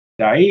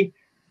day.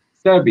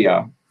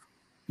 Serbia,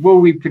 will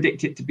we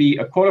predict it to be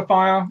a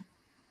qualifier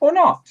or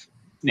not?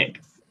 Nick?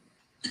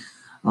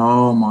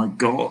 Oh my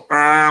God.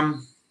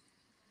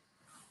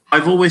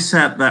 I've always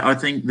said that I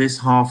think this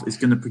half is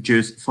going to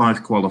produce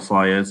 5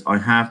 qualifiers. I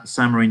have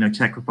San Marino,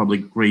 Czech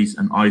Republic, Greece,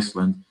 and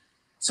Iceland.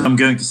 So I'm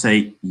going to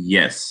say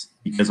yes,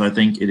 because I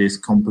think it is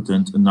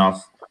competent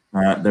enough.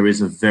 There is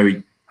a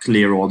very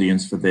clear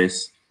audience for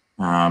this.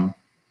 I'm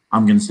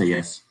going to say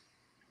yes.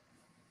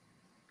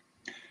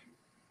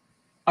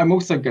 I'm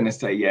also going to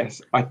say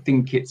yes. I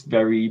think it's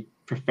very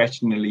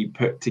professionally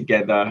put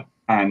together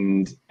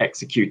and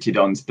executed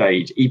on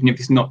stage. Even if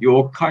it's not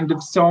your kind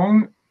of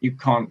song, you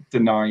can't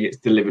deny it's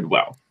delivered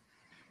well.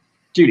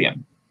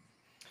 Julian?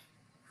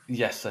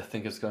 Yes, I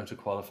think it's going to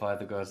qualify.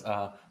 The girls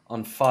are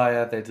on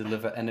fire, they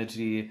deliver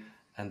energy,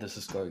 and this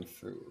is going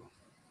through.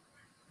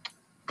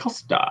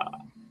 Costa?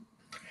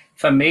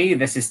 For me,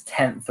 this is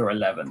 10th or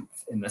 11th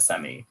in the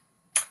semi.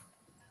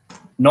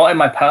 Not in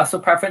my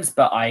personal preference,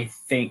 but I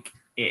think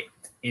it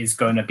is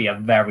going to be a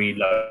very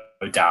low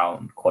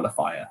down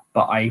qualifier.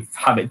 But I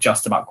have it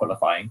just about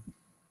qualifying.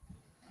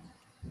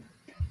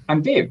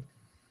 And Viv?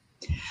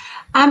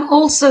 I'm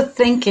also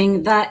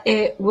thinking that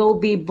it will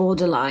be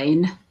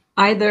borderline,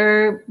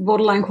 either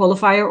borderline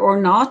qualifier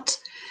or not.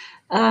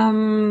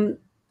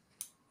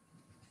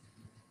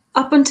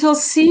 Up until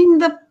seeing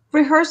the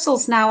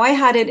rehearsals now, I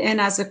had it in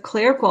as a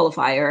clear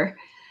qualifier.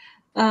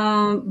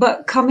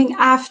 But coming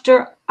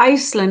after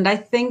Iceland, I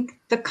think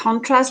the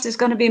contrast is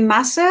going to be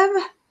massive.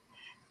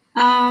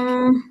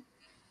 But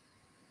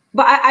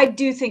I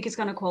do think it's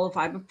going to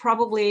qualify, but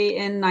probably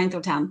in 9th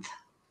or 10th.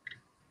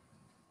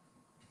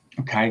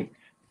 Okay.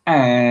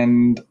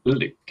 And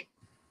Luke?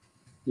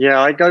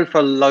 Yeah, I go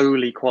for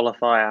lowly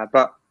qualifier,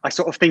 but I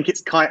sort of think it's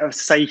kind of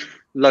safe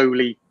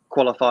lowly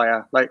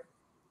qualifier. Like,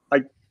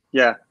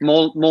 yeah,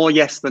 more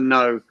yes than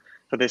no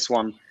for this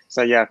one.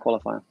 So yeah,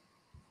 qualifier.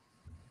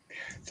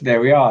 So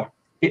there we are.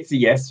 It's a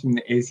yes from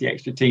the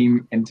ESCXTRA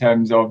team in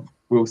terms of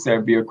will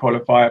Serbia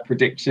qualifier.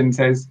 Prediction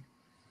says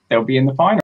they'll be in the final.